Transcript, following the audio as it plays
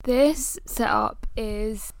This setup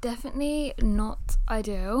is definitely not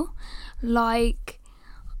ideal. Like,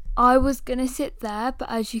 I was gonna sit there, but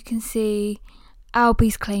as you can see,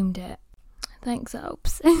 Albie's claimed it. Thanks,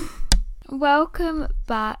 Albs. Welcome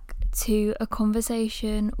back to a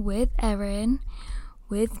conversation with Erin,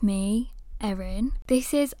 with me, Erin.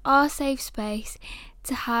 This is our safe space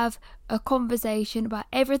to have a conversation about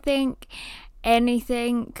everything,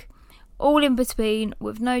 anything, all in between,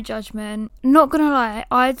 with no judgment. Not gonna lie,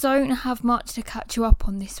 I don't have much to catch you up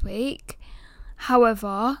on this week.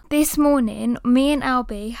 However, this morning, me and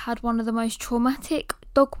Albie had one of the most traumatic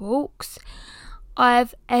dog walks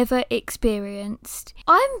I've ever experienced.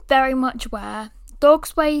 I'm very much aware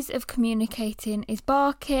dogs' ways of communicating is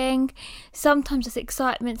barking. Sometimes it's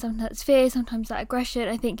excitement, sometimes it's fear, sometimes it's aggression.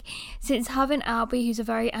 I think since having Albie, who's a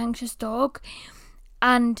very anxious dog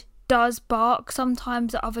and does bark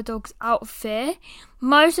sometimes at other dogs out of fear,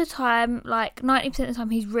 most of the time, like 90% of the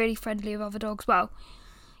time, he's really friendly with other dogs. Well,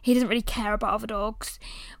 he doesn't really care about other dogs,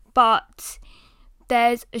 but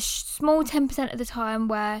there's a small 10% of the time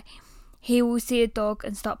where he will see a dog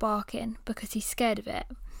and start barking because he's scared of it.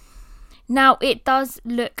 Now, it does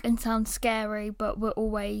look and sound scary, but we're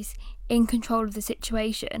always in control of the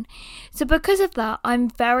situation. So because of that, I'm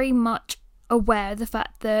very much aware of the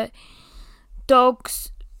fact that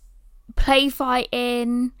dogs play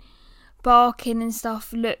fighting, barking and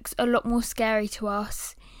stuff looks a lot more scary to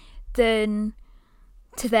us than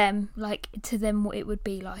to them what it would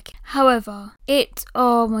be like. However,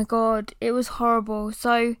 oh my god, it was horrible.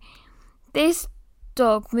 So this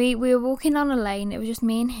dog, we were walking down a lane, it was just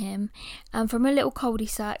me and him, and from a little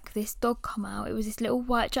cul-de-sac this dog come out. It was this little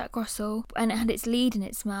white Jack Russell and it had its lead in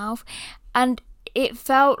its mouth, and it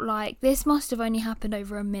felt like this must have only happened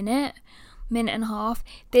over a minute and a half.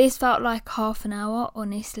 This felt like half an hour,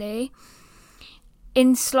 honestly.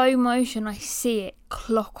 In slow motion I see it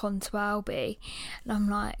clock onto Albie and I'm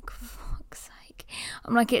like, for fuck's sake,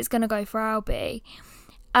 I'm like, it's gonna go for Albie.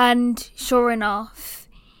 And sure enough,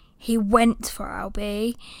 he went for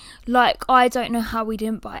Albie. Like, I don't know how we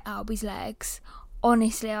didn't bite Albie's legs.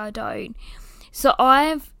 Honestly, I don't. So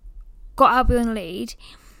I've got Albie on the lead.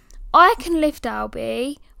 I can lift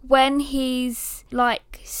Albie when he's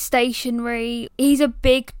like stationary. He's a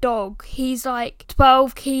big dog. He's like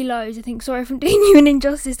 12 kilos, I think. Sorry if I'm doing you an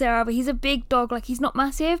injustice there, Albie. He's a big dog. Like, he's not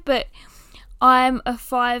massive, but I'm a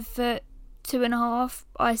 5'2.5",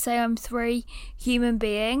 I say I'm 3 human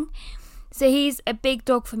being. So he's a big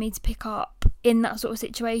dog for me to pick up in that sort of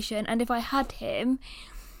situation. And if I had him,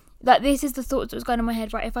 like, this is the thoughts that was going on in my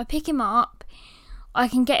head, right? If I pick him up, I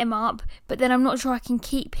can get him up, but then I'm not sure I can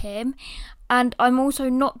keep him. And I'm also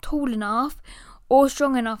not tall enough or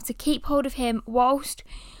strong enough to keep hold of him whilst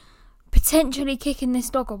potentially kicking this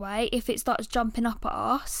dog away if it starts jumping up at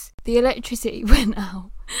us. The electricity went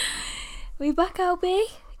out. Are we back, Albie?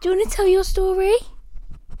 Do you want to tell your story?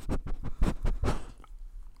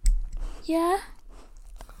 Yeah?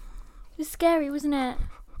 It was scary, wasn't it?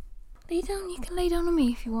 Lay down, you can lay down on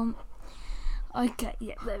me if you want. Okay,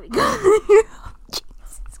 yeah, there we go.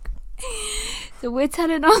 Jesus Christ. So we're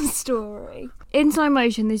telling our story. In slow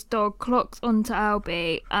motion, this dog clocks onto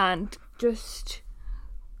Albie and just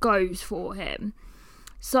goes for him.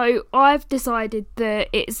 So I've decided that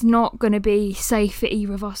it's not going to be safe for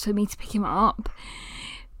either of us for me to pick him up.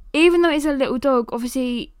 Even though it's a little dog,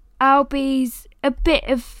 obviously Albie's a bit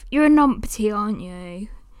of... You're a numpty, aren't you?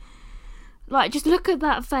 Like, just look at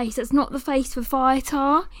that face. That's not the face for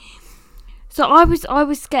fighter. So I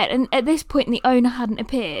was scared, and at this point the owner hadn't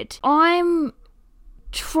appeared. I'm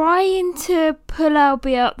trying to pull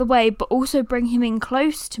Albie out the way, but also bring him in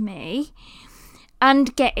close to me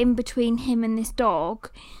and get in between him and this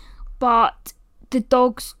dog. But the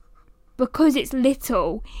dog's, because it's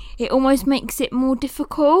little, it almost makes it more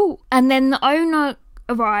difficult. And then the owner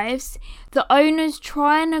arrives. The owner's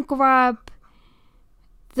trying to grab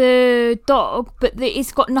the dog, but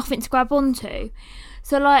it's got nothing to grab onto.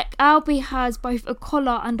 So, like, Albie has both a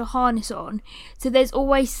collar and a harness on, so there's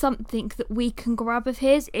always something that we can grab of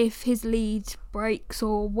his if his lead breaks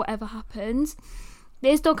or whatever happens.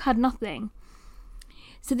 This dog had nothing.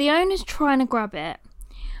 So the owner's trying to grab it.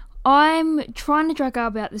 I'm trying to drag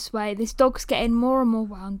Albie out this way. This dog's getting more and more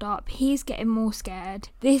wound up. He's getting more scared.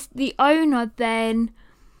 The owner then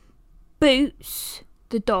boots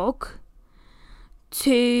the dog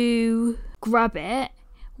to grab it,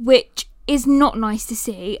 which is not nice to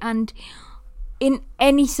see, and in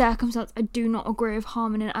any circumstance I do not agree with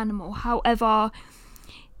harming an animal. However,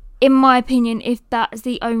 in my opinion, if that's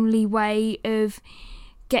the only way of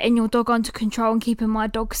getting your dog under control and keeping my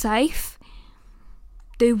dog safe,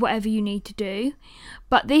 do whatever you need to do.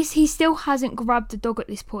 But he still hasn't grabbed the dog at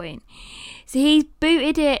this point. So he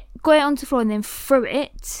booted it, got it onto the floor and then threw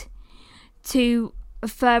it to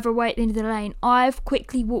further away at the end of the lane. I've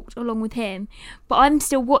quickly walked along with him, but I'm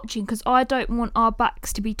still watching because I don't want our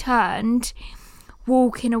backs to be turned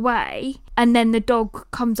walking away and then the dog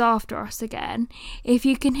comes after us again. If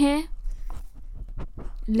you can hear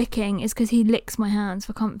licking, it's because he licks my hands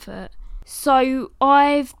for comfort. So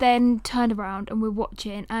I've then turned around and we're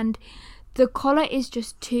watching, and the collar is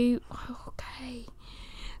just too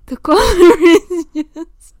the collar is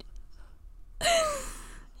just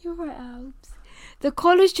you're right, Albs. The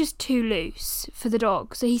collar's just too loose for the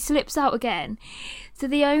dog, so he slips out again. So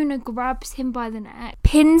the owner grabs him by the neck,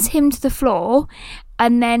 pins him to the floor,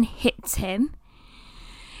 and then hits him.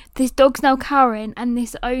 This dog's now cowering, and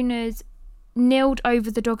this owner's kneeled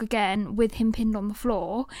over the dog again with him pinned on the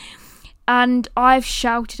floor. And I've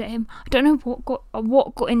shouted at him. I don't know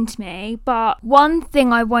what got into me, but one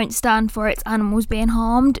thing I won't stand for, it's animals being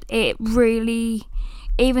harmed. It really,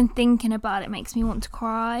 even thinking about it makes me want to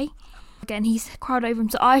cry. Again, he's cried over him,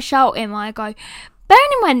 so I shout him. I go,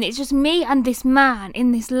 bearing in mind it's just me and this man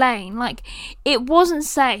in this lane, like, it wasn't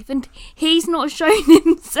safe, and he's not shown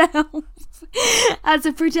himself as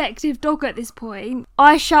a protective dog at this point.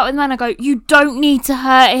 I shout at the man, I go, you don't need to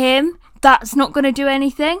hurt him, that's not going to do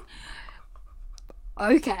anything.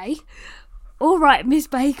 Okay, all right, Miss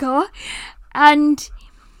Baker. And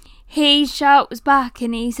he shouts back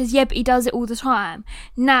and he says, yeah, but he does it all the time.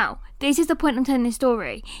 Now, this is the point I'm telling this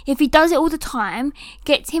story. If he does it all the time,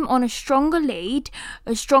 gets him on a stronger lead,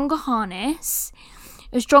 a stronger harness,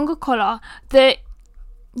 a stronger collar. The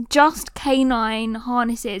Just Canine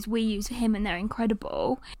harnesses we use for him, and they're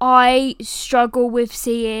incredible. I struggle with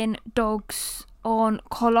seeing dogs on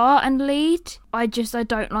collar and lead. I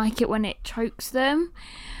don't like it when it chokes them.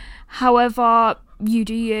 However, you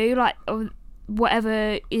do you, like,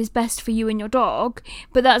 whatever is best for you and your dog,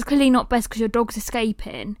 but that's clearly not best because your dog's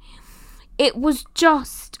escaping. It was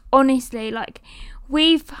just, honestly, like,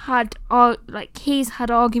 we've had he's had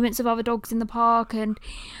arguments with other dogs in the park, and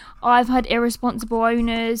I've had irresponsible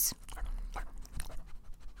owners.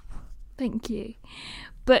 Thank you.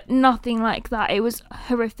 But nothing like that. It was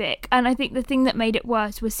horrific. And I think the thing that made it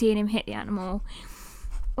worse was seeing him hit the animal.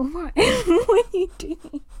 Oh my, what are you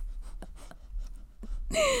doing?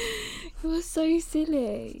 You're so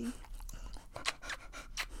silly.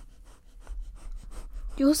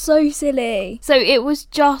 You're so silly. So it was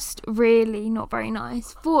just really not very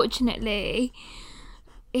nice. Fortunately,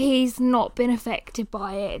 he's not been affected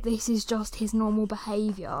by it. This is just his normal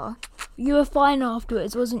behaviour. You were fine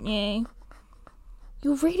afterwards, wasn't you?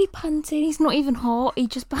 You're really panting. He's not even hot. He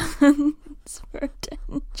just pants for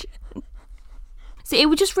attention. So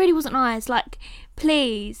it just really wasn't nice. Like,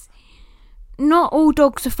 please, not all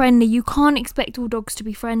dogs are friendly. You can't expect all dogs to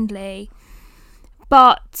be friendly.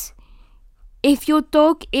 But if your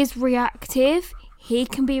dog is reactive, he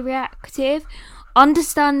can be reactive.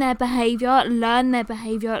 Understand their behaviour, learn their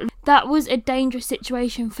behaviour. That was a dangerous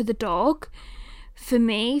situation for the dog, for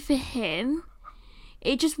me, for him.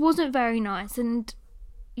 It just wasn't very nice. And,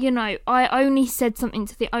 you know, I only said something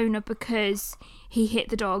to the owner because he hit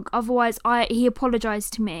the dog. Otherwise, he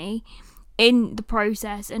apologised to me in the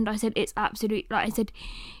process, and I said it's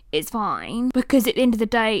it's fine, because at the end of the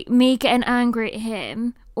day, me getting angry at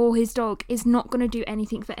him or his dog is not going to do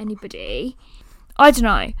anything for anybody. I don't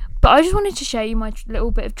know, but I just wanted to show you my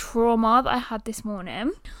little bit of trauma that I had this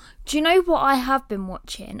morning. Do you know what I have been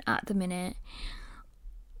watching at the minute?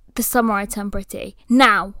 The Summer I Turned Pretty.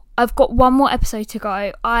 Now, I've got one more episode to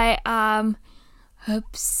go. I am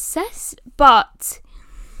obsessed, but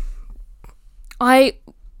I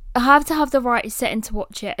have to have the right setting to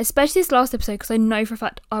watch it, especially this last episode, because I know for a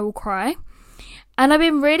fact I will cry. And I've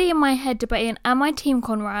been really in my head debating, am I Team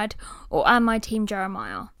Conrad or am I Team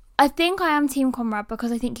Jeremiah? I think I am Team Conrad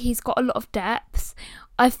because I think he's got a lot of depth.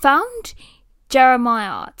 I found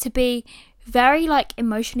Jeremiah to be very, like,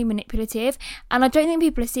 emotionally manipulative, and I don't think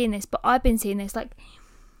people are seeing this, but I've been seeing this. Like,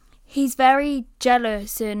 he's very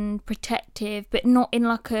jealous and protective, but not in,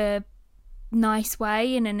 like, a nice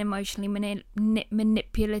way, in an emotionally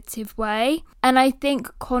manipulative way. And I think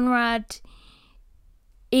Conrad,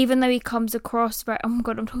 even though he comes across very, oh my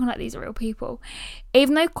god, I'm talking like these are real people.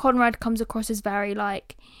 Even though Conrad comes across as very,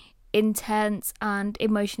 like, intense and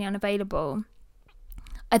emotionally unavailable,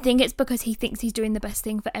 I think it's because he thinks he's doing the best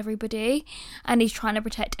thing for everybody, and he's trying to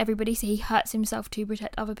protect everybody, so he hurts himself to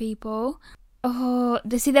protect other people. Oh,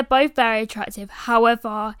 they're both very attractive.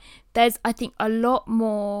 However, there's, I think, a lot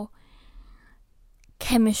more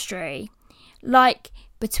chemistry, like,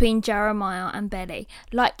 between Jeremiah and Belly.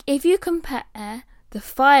 Like, if you compare the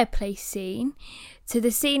fireplace scene to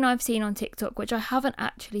the scene I've seen on TikTok, which I haven't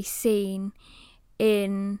actually seen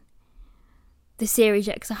in the series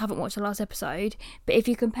yet because I haven't watched the last episode. But if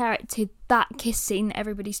you compare it to that kiss scene that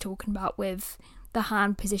everybody's talking about with the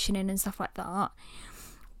hand positioning and stuff like that,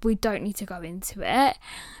 we don't need to go into it.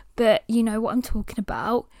 But you know what I'm talking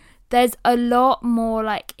about. There's a lot more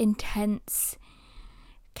like intense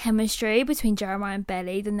chemistry between Jeremiah and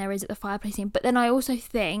Belly than there is at the fireplace scene. But then I also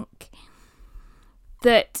think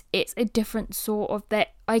that it's a different sort of,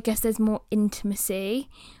 that I guess there's more intimacy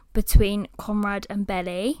between Conrad and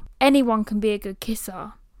Belly. Anyone can be a good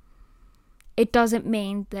kisser. It doesn't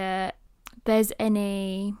mean that there's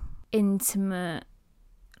any intimate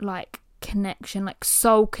like connection, like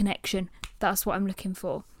soul connection. That's what I'm looking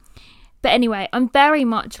for. But anyway, I'm very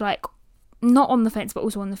much like not on the fence, but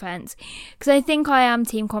also on the fence, because I think I am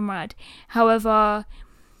Team Conrad. However,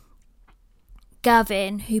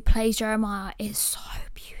 Gavin, who plays Jeremiah, is so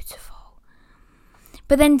beautiful.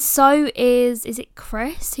 But then so is it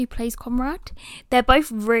Chris, who plays Conrad? They're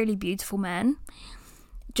both really beautiful men.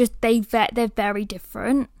 Just they're very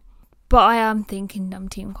different. But I am thinking I'm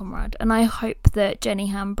Team Conrad, and I hope that Jenny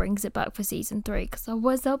Ham brings it back for season 3, because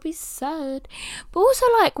otherwise they'll be sad. But also,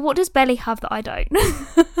 like, what does Belly have that I don't?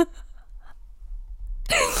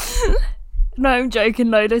 No, I'm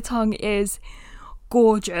joking. Lola Tongue is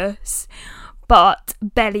gorgeous, but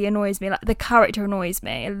Belly annoys me. Like, the character annoys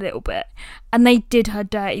me a little bit, and they did her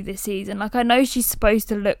dirty this season. Like, I know she's supposed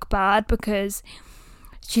to look bad because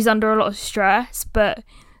she's under a lot of stress, but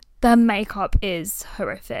their makeup is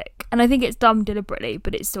horrific, and I think it's done deliberately,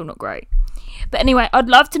 but it's still not great. But anyway, I'd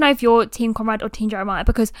love to know if you're Team Conrad or Team Jeremiah,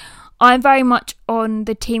 because I'm very much on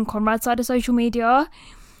the Team Conrad side of social media,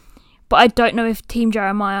 but I don't know if Team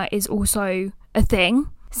Jeremiah is also a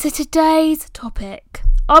thing. So today's topic,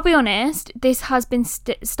 I'll be honest, this has been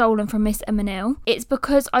stolen from Miss Emanil. It's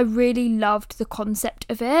because I really loved the concept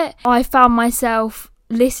of it. I found myself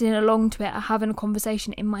listening along to it and having a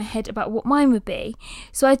conversation in my head about what mine would be.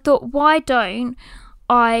 So I thought, why don't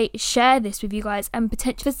I share this with you guys and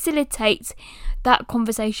potentially facilitate that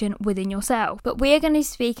conversation within yourself? But we are going to be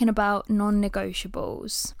speaking about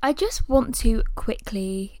non-negotiables. I just want to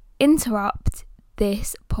quickly interrupt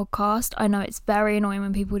this podcast. I know it's very annoying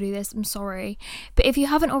when people do this, I'm sorry, but if you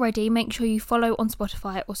haven't already, make sure you follow on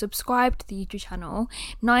Spotify or subscribe to the YouTube channel.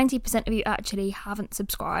 90% of you actually haven't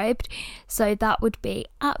subscribed, so that would be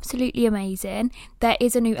absolutely amazing. There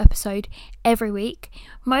is a new episode every week,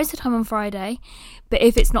 most of the time on Friday, but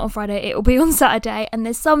if it's not on Friday, it will be on Saturday, and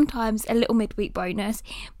there's sometimes a little midweek bonus,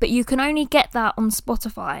 but you can only get that on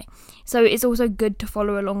Spotify, so it's also good to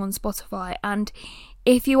follow along on Spotify. And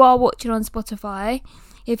if you are watching on Spotify,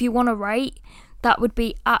 if you want to rate, that would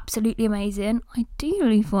be absolutely amazing.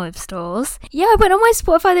 Ideally 5 stars. Yeah, I went on my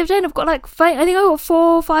Spotify the other day and I've got like, I think I got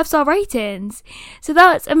 4 5-star ratings. So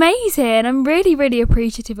that's amazing. I'm really, really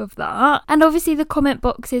appreciative of that. And obviously the comment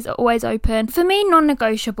boxes are always open. For me,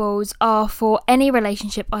 non-negotiables are for any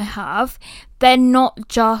relationship I have. They're not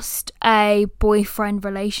just a boyfriend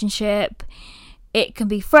relationship. It can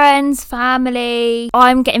be friends, family.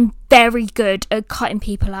 I'm getting very good at cutting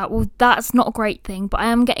people out. Well, that's not a great thing, but I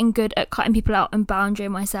am getting good at cutting people out and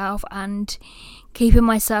boundarying myself and keeping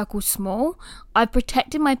my circle small. I've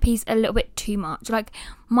protected my peace a little bit too much. Like,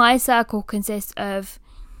 my circle consists of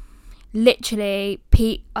literally,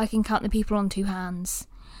 I can count the people on 2 hands.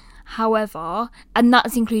 However, and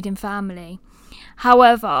that's including family.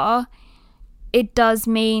 However, it does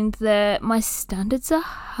mean that my standards are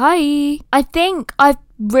high. I think I've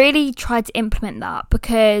really tried to implement that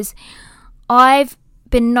because I've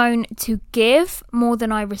been known to give more than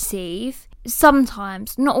I receive.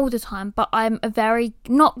 Sometimes, not all the time, but I'm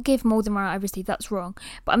not give more than I receive, that's wrong.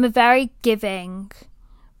 But I'm a very giving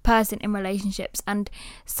person in relationships, and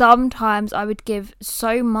sometimes I would give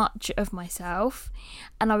so much of myself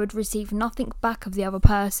and I would receive nothing back of the other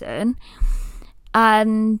person,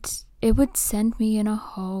 and it would send me in a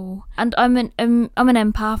hole. And I'm an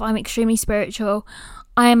empath. I'm extremely spiritual.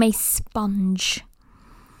 I am a sponge.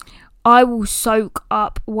 I will soak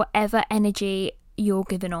up whatever energy you're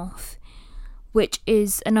giving off, which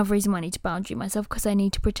is another reason why I need to boundary myself, because I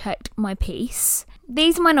need to protect my peace.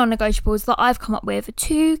 These are my non-negotiables that I've come up with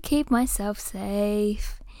to keep myself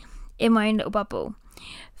safe in my own little bubble.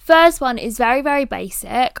 First one is very, very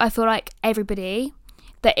basic. I feel like everybody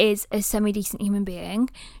that is a semi-decent human being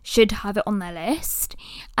should have it on their list,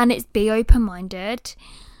 and it's be open-minded.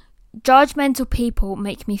 Judgmental people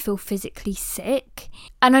make me feel physically sick,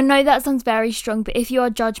 and I know that sounds very strong, but if you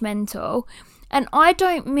are judgmental, and I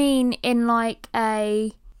don't mean in like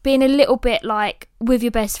being a little bit like with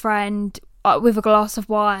your best friend with a glass of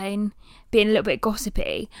wine, being a little bit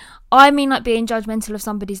gossipy. I mean like being judgmental of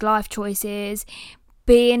somebody's life choices,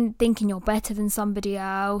 thinking you're better than somebody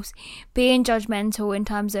else, being judgmental in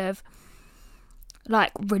terms of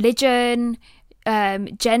like religion,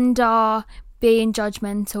 gender, being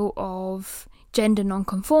judgmental of gender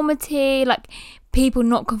non-conformity, like people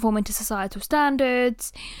not conforming to societal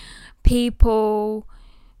standards, people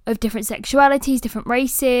of different sexualities, different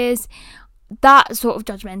races, that sort of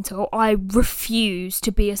judgmental. I refuse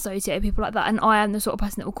to be associated with people like that, and I am the sort of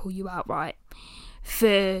person that will call you out, right,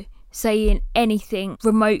 for saying anything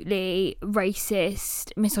remotely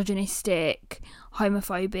racist, misogynistic,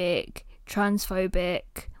 homophobic,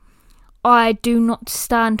 transphobic. I do not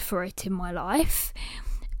stand for it in my life.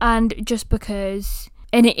 And just because,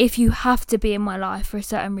 and if you have to be in my life for a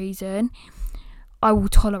certain reason, I will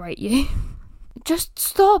tolerate you. Just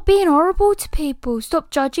stop being horrible to people. Stop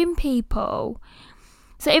judging people.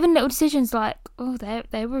 So even little decisions like, oh,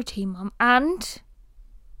 they were a teen mum,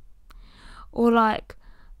 or like,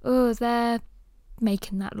 oh, they're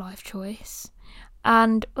making that life choice,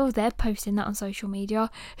 and oh, they're posting that on social media.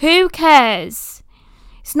 Who cares?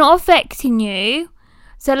 It's not affecting you,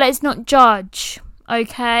 so let's not judge,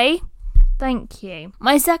 okay? Thank you.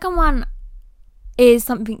 My second one is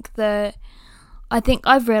something that I think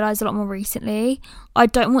I've realised a lot more recently. I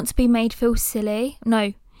don't want to be made feel silly.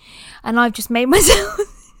 No. And I've just made myself...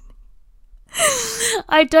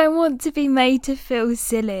 I don't want to be made to feel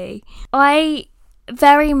silly. I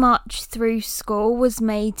very much through school was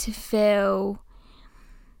made to feel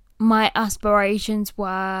my aspirations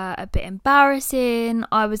were a bit embarrassing.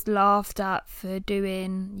 I was laughed at for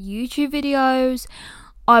doing YouTube videos.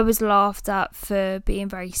 I was laughed at for being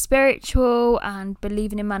very spiritual and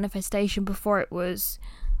believing in manifestation before it was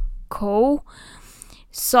cool.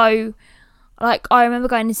 So, like, I remember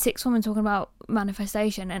going to sixth form and talking about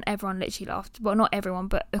manifestation, and everyone literally laughed. Well, not everyone,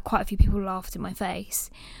 but quite a few people laughed in my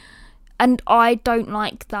face. And I don't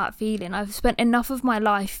like that feeling. I've spent enough of my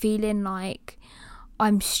life feeling like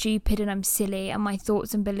I'm stupid and I'm silly and my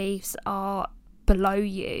thoughts and beliefs are below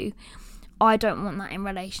you. I don't want that in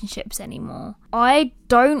relationships anymore. I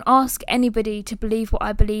don't ask anybody to believe what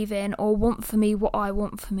I believe in or want for me what I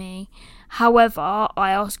want for me. However,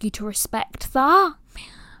 I ask you to respect that.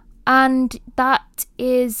 And that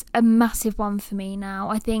is a massive one for me now.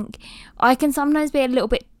 I think I can sometimes be a little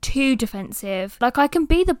bit too defensive. Like, I can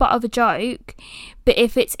be the butt of a joke, but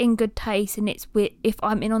if it's in good taste and if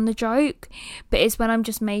I'm in on the joke, but it's when I'm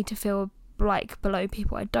just made to feel like below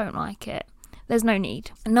people, I don't like it. There's no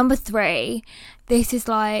need. Number 3, this is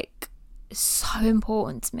like so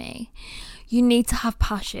important to me. You need to have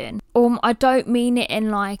passion. I don't mean it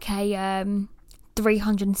in like a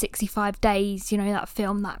 365 days, you know, that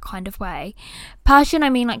film, that kind of way. Passion, I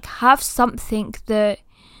mean like have something that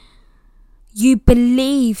you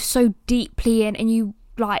believe so deeply in, and you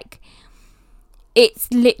like, it's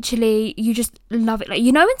literally, you just love it. Like,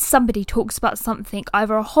 you know, when somebody talks about something,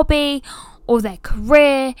 either a hobby or their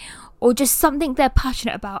career or just something they're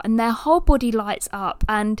passionate about, and their whole body lights up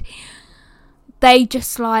and they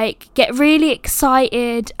just like get really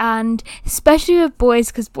excited, and especially with boys,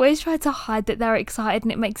 because boys try to hide that they're excited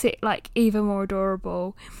and it makes it like even more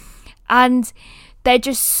adorable, and they're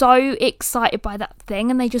just so excited by that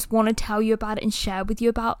thing and they just want to tell you about it and share with you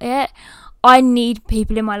about it. I need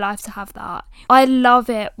people in my life to have that. I love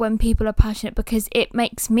it when people are passionate because it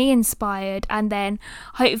makes me inspired, and then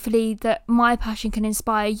hopefully that my passion can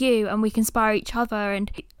inspire you and we can inspire each other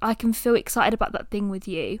and I can feel excited about that thing with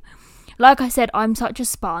you. Like I said, I'm such a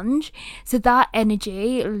sponge, so that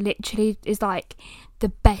energy literally is like the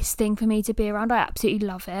best thing for me to be around. I absolutely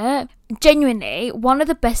love it. Genuinely, one of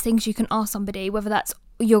the best things you can ask somebody, whether that's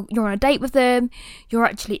you're on a date with them, you're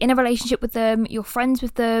actually in a relationship with them, you're friends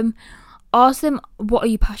with them, ask them, what are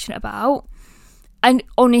you passionate about? And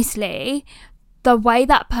honestly, the way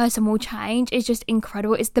that person will change is just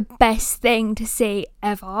incredible. It's the best thing to see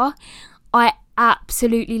ever. I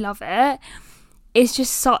absolutely love it. It's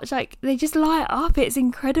just such like, they just light up. It's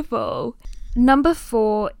incredible. Number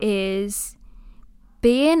 4 is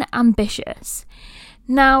being ambitious.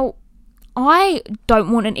 Now, I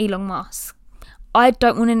don't want an Elon Musk. I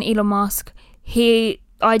don't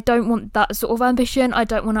want that sort of ambition. I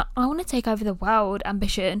want to take over the world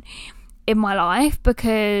ambition in my life,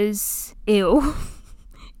 because ew,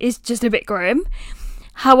 it's just a bit grim.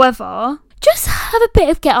 However, just have a bit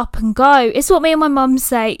of get up and go. It's what me and my mum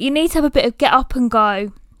say. You need to have a bit of get up and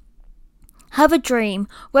go. Have a dream.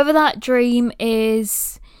 Whether that dream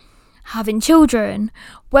is having children,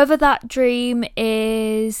 whether that dream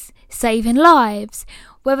is saving lives,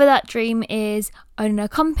 whether that dream is owning a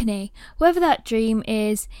company, whether that dream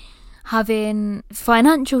is having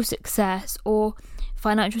financial success or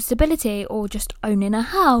financial stability, or just owning a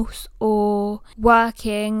house or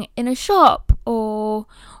working in a shop or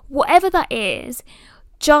whatever that is.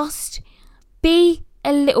 Just be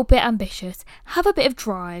a little bit ambitious, have a bit of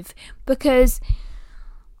drive, because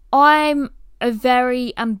I'm a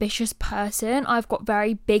very ambitious person. I've got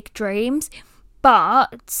very big dreams,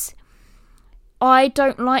 but I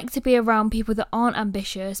don't like to be around people that aren't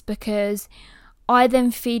ambitious, because I then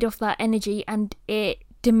feed off that energy and it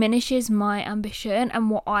diminishes my ambition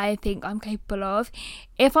and what I think I'm capable of.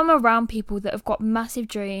 If I'm around people that have got massive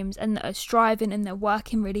dreams and that are striving and they're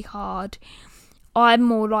working really hard, I'm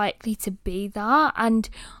more likely to be that, and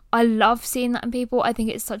I love seeing that in people. I think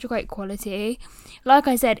it's such a great quality. Like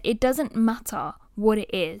I said, it doesn't matter what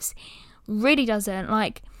it is. Really doesn't.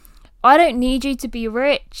 Like, I don't need you to be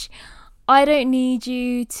rich. I don't need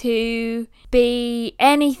you to be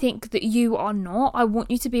anything that you are not. I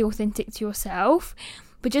want you to be authentic to yourself,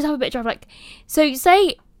 but just have a bit of drive. Like, so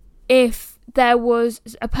say if there was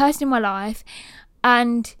a person in my life,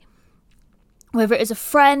 and whether it is a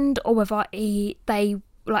friend or whether they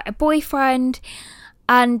like a boyfriend,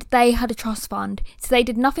 and they had a trust fund, so they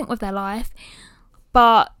did nothing with their life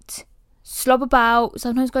but slob about,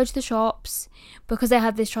 sometimes go to the shops because they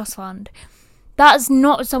had this trust fund. That's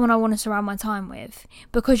not someone I want to surround my time with,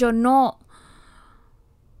 because you're not,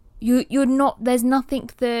 there's nothing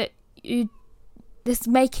that's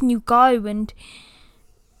making you go, and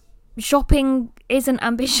shopping isn't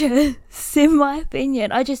ambitious in my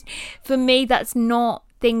opinion. For me, that's not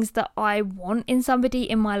things that I want in somebody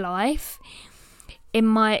in my life, in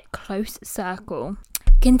my close circle.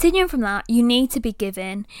 Continuing from that, you need to be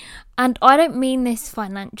giving, and I don't mean this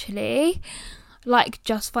financially, like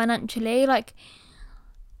just financially, like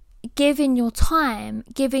giving your time,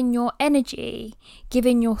 giving your energy,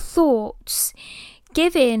 giving your thoughts,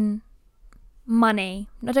 giving money.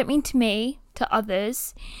 I don't mean to me, to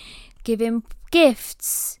others. Giving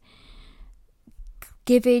gifts,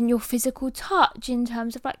 giving your physical touch in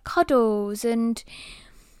terms of like cuddles, and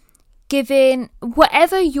giving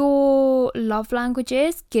whatever your love language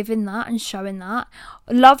is, giving that and showing that.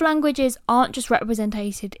 Love languages aren't just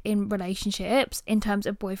represented in relationships in terms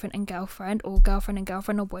of boyfriend and girlfriend, or girlfriend and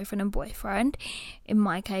girlfriend, or boyfriend and boyfriend. In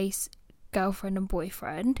my case, girlfriend and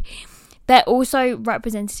boyfriend. They're also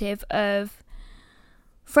representative of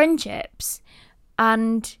friendships,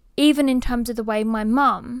 and even in terms of the way my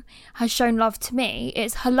mum has shown love to me,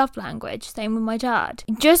 it's her love language. Same with my dad.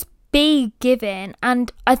 Just be giving.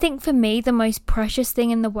 And I think for me, the most precious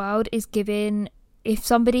thing in the world is giving. If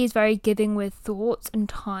somebody is very giving with thoughts and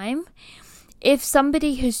time, if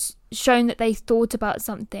somebody has shown that they thought about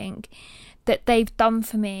something that they've done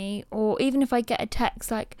for me, or even if I get a text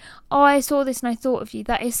like, oh, I saw this and I thought of you,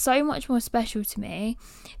 that is so much more special to me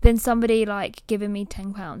than somebody like giving me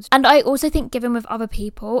 £10. And I also think giving with other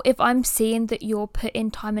people, if I'm seeing that you're putting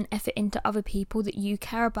time and effort into other people that you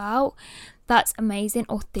care about, that's amazing,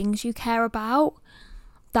 or things you care about,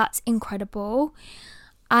 that's incredible.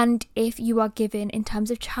 And if you are giving in terms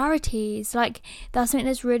of charities, like, that's something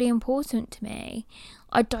that's really important to me.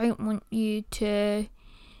 I don't want you to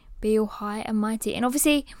be all high and mighty. And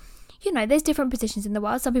obviously, you know, there's different positions in the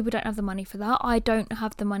world. Some people don't have the money for that. I don't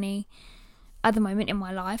have the money at the moment in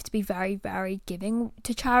my life to be very, very giving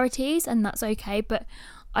to charities, and that's okay. But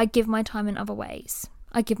I give my time in other ways.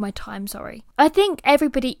 I think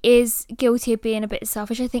everybody is guilty of being a bit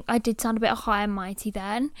selfish. I think I did sound a bit high and mighty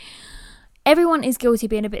then. Everyone is guilty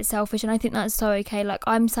of being a bit selfish, and I think that's so okay. Like,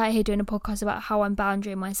 I'm sat here doing a podcast about how I'm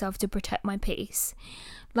boundarying myself to protect my peace.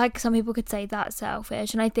 Like, some people could say that's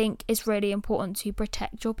selfish, and I think it's really important to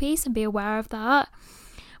protect your peace and be aware of that.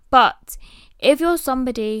 But if you're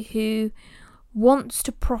somebody who wants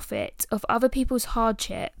to profit of other people's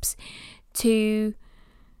hardships to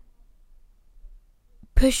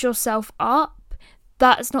push yourself up,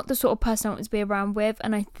 that's not the sort of person I want to be around with.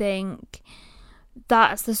 And I think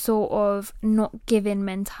that's the sort of not giving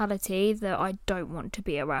mentality that I don't want to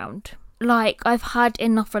be around. Like, I've had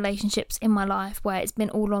enough relationships in my life where it's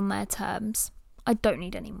been all on their terms. I don't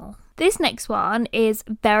need any more. This next one is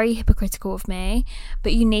very hypocritical of me,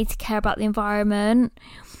 but you need to care about the environment.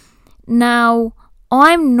 Now,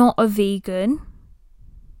 I'm not a vegan.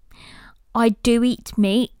 I do eat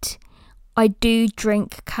meat. I do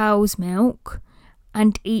drink cow's milk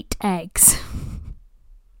and eat eggs.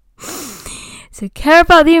 So care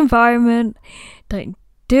about the environment. Don't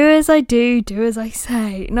do as I do as I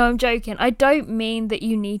say. No, I'm joking. I don't mean that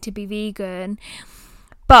you need to be vegan.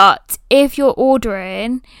 But if you're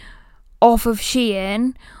ordering off of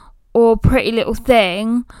Shein or Pretty Little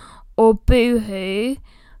Thing or Boohoo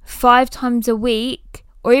 5 times a week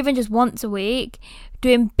or even just once a week,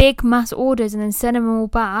 doing big mass orders and then sending them all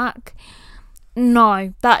back,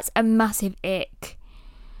 no, that's a massive ick.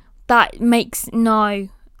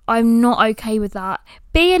 I'm not okay with that.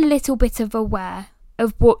 Be a little bit of aware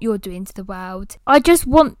of what you're doing to the world. I just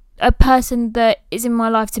want a person that is in my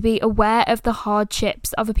life to be aware of the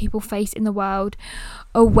hardships other people face in the world,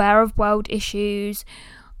 aware of world issues,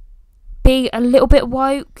 be a little bit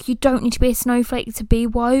woke. You don't need to be a snowflake to be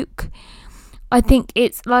woke. I think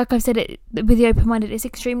it's, like I've said it with the open-minded, it's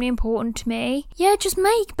extremely important to me. Yeah, just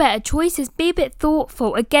make better choices. Be a bit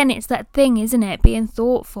thoughtful. Again, it's that thing, isn't it? Being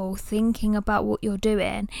thoughtful, thinking about what you're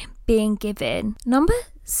doing, being given. Number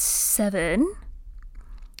 7,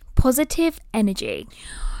 positive energy.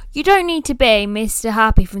 You don't need to be Mr.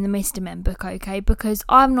 Happy from the Mr. Men book, okay? Because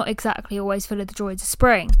I'm not exactly always full of the joys of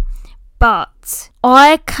spring. But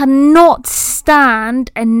I cannot stand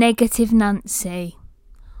a negative Nancy.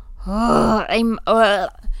 If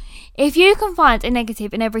you can find a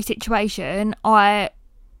negative in every situation, I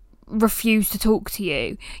refuse to talk to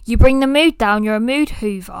you. You bring the mood down. You're a mood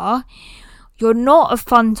hoover. You're not a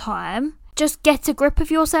fun time. Just get a grip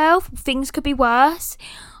of yourself. Things could be worse.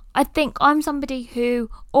 I think I'm somebody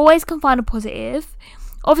who always can find a positive.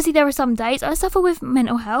 Obviously, there are some days I suffer with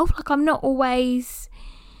mental health. Like, I'm not always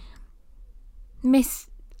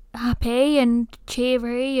happy and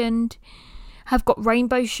cheery and have got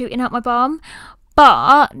rainbows shooting out my bum.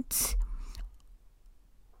 But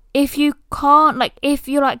if you can't, like, if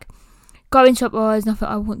you're like going to, there's nothing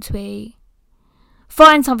I want to eat,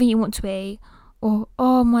 find something you want to eat,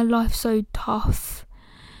 or my life's so tough.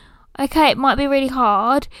 Okay, it might be really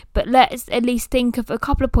hard, but let's at least think of a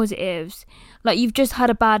couple of positives. Like, you've just had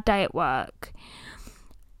a bad day at work.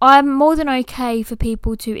 I'm more than okay for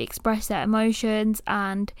people to express their emotions,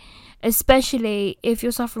 and especially if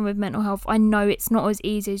you're suffering with mental health, I know it's not as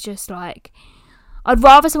easy as just like, I'd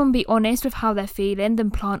rather someone be honest with how they're feeling than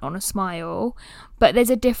plant on a smile. But there's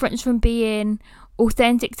a difference from being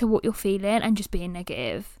authentic to what you're feeling and just being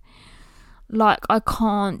negative. Like, I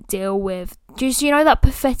can't deal with just, that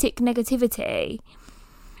pathetic negativity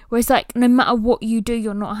where it's like, no matter what you do,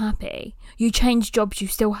 you're not happy. You change jobs, you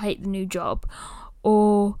still hate the new job.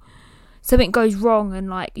 Or something goes wrong and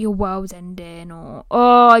like your world's ending, or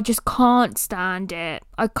I just can't stand it.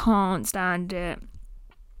 I can't stand it.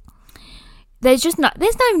 There's no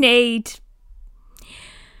need.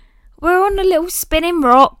 We're on a little spinning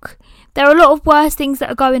rock. There are a lot of worse things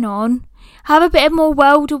that are going on. Have a bit of more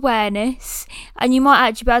world awareness, and you might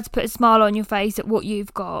actually be able to put a smile on your face at what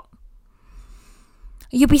you've got.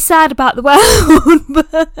 You'll be sad about the world,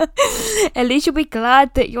 but at least you'll be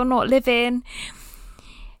glad that you're not living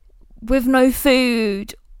with no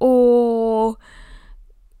food or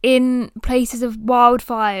in places of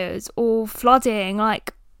wildfires or flooding.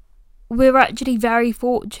 Like, we're actually very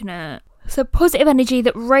fortunate. So positive energy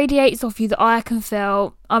that radiates off you that I can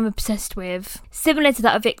feel, I'm obsessed with. Similar to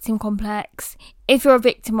that, a victim complex. If you're a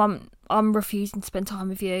victim, I'm refusing to spend time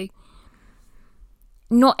with you.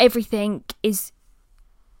 Not everything is.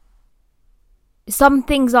 Some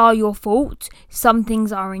things are your fault. Some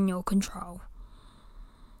things are in your control.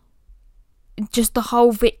 Just the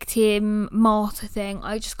whole victim martyr thing,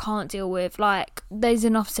 I just can't deal with. Like, there's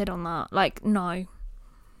enough said on that. Like, no.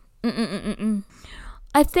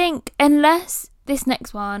 I think unless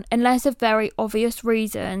of very obvious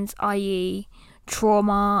reasons, i.e.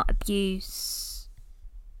 trauma, abuse,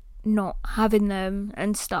 not having them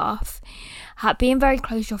and stuff, being very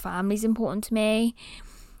close to your family is important to me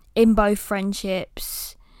in both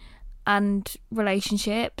friendships and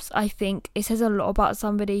relationships. I think it says a lot about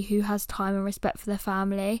somebody who has time and respect for their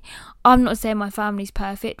family. I'm not saying my family's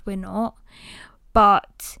perfect, we're not,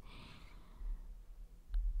 but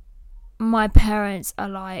my parents are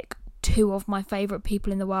like 2 of my favourite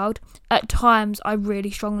people in the world. At times I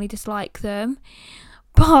really strongly dislike them,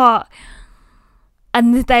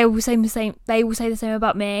 and they will say the same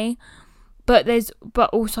about me, but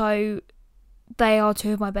also they are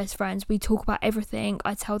 2 of my best friends. We talk about everything.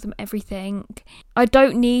 I tell them everything. I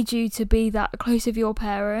don't need you to be that close with your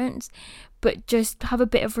parents, but just have a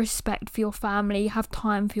bit of respect for your family. Have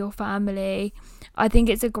time for your family. I think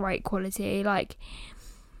it's a great quality. Like,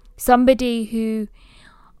 somebody who,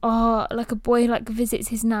 like a boy like visits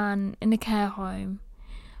his nan in a care home.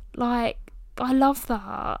 Like, I love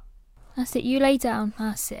that. That's it. You lay down.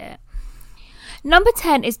 That's it. Number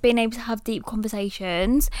 10 is being able to have deep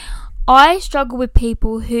conversations. I struggle with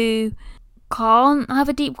people who can't have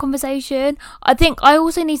a deep conversation. I think I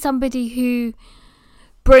also need somebody who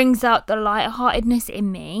brings out the lightheartedness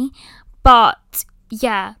in me. But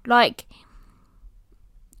yeah, like,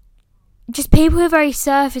 just people who are very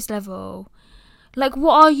surface level. Like,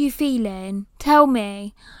 what are you feeling? Tell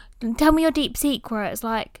me your deep secrets.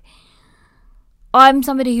 Like, I'm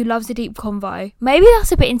somebody who loves a deep convo. Maybe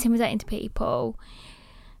that's a bit intimidating to people.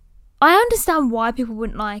 I understand why people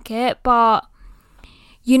wouldn't like it, but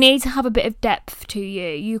you need to have a bit of depth to you.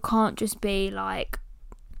 You can't just be like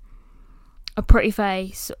a pretty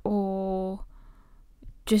face or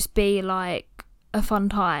just be like a fun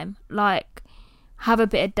time. Like, have a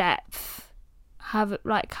bit of depth.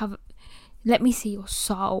 Let me see your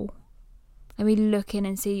soul. Let me look in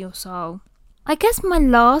and see your soul. I guess my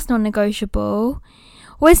last non-negotiable,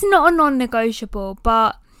 well, it's not a non-negotiable,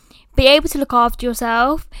 but be able to look after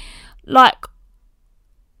yourself. Like,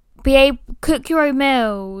 cook your own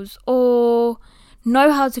meals, or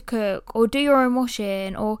know how to cook, or do your own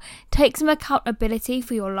washing, or take some accountability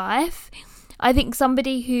for your life. I think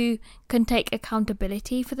somebody who can take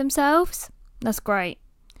accountability for themselves, that's great.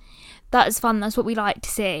 That's fun. That's what we like to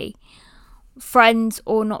see. Friends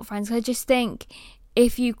or not friends. I just think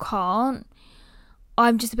if you can't,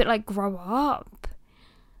 I'm just a bit like, grow up.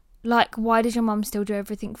 Like, why does your mum still do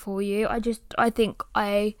everything for you? I think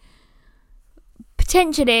I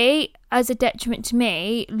potentially, as a detriment to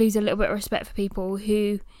me, lose a little bit of respect for people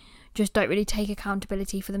who just don't really take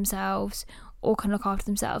accountability for themselves or can look after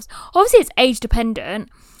themselves. Obviously, it's age dependent.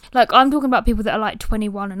 Like, I'm talking about people that are like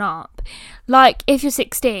 21 and up. Like, if you're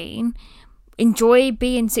 16, enjoy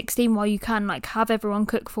being 16 while you can. Like, have everyone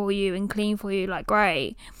cook for you and clean for you. Like,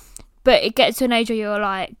 great. But it gets to an age where you're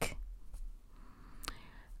like,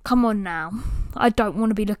 come on now. I don't want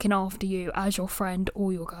to be looking after you as your friend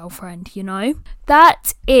or your girlfriend, you know?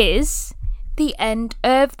 That is the end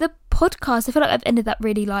of the podcast. I feel like I've ended that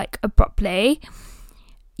really like abruptly.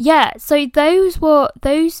 Yeah, so those are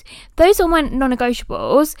my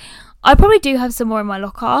non-negotiables. I probably do have some more in my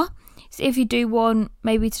locker. So if you do want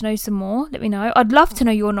maybe to know some more, let me know. I'd love to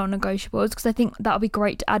know your non-negotiables, because I think that would be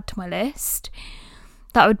great to add to my list.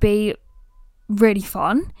 That would be really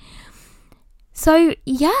fun. So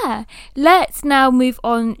yeah, let's now move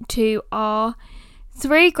on to our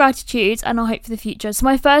 3 gratitudes and our hope for the future. So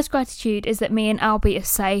my first gratitude is that me and Albie are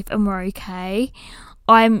safe and we're okay.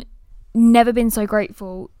 I'm never been so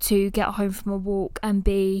grateful to get home from a walk and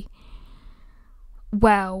be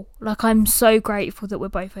well. Like, I'm so grateful that we're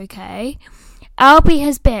both okay. Albie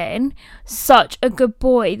has been such a good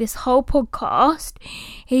boy this whole podcast.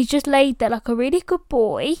 He's just laid there like a really good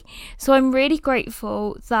boy. So I'm really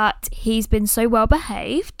grateful that he's been so well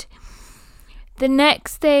behaved. The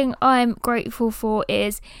next thing I'm grateful for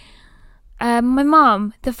is my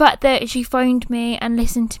mum. The fact that she phoned me and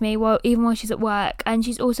listened to me even while she's at work. And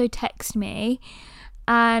she's also texted me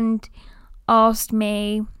and asked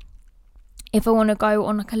me if I want to go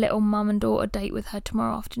on like a little mum and daughter date with her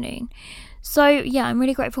tomorrow afternoon. So yeah, I'm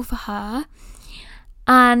really grateful for her.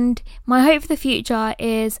 And my hope for the future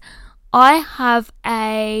is I have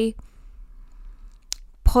a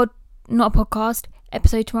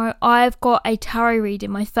episode tomorrow. I've got a tarot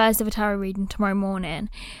reading, my first ever tarot reading tomorrow morning.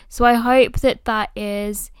 So I hope that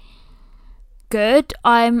is good.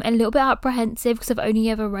 I'm a little bit apprehensive because I've only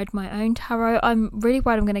ever read my own tarot. I'm really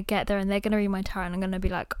worried I'm going to get there and they're going to read my tarot and I'm going to be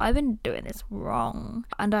like, I've been doing this wrong.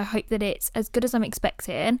 And I hope that it's as good as I'm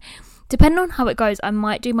expecting. Depending on how it goes, I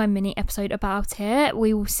might do my mini episode about it.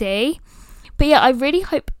 We will see. But yeah, I really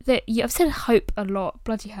hope that I've said hope a lot.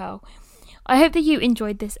 Bloody hell. I hope that you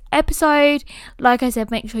enjoyed this episode. Like I said,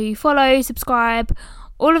 make sure you follow, subscribe,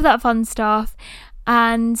 all of that fun stuff.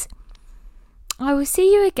 And I will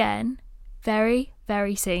see you again very,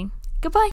 very soon. Goodbye.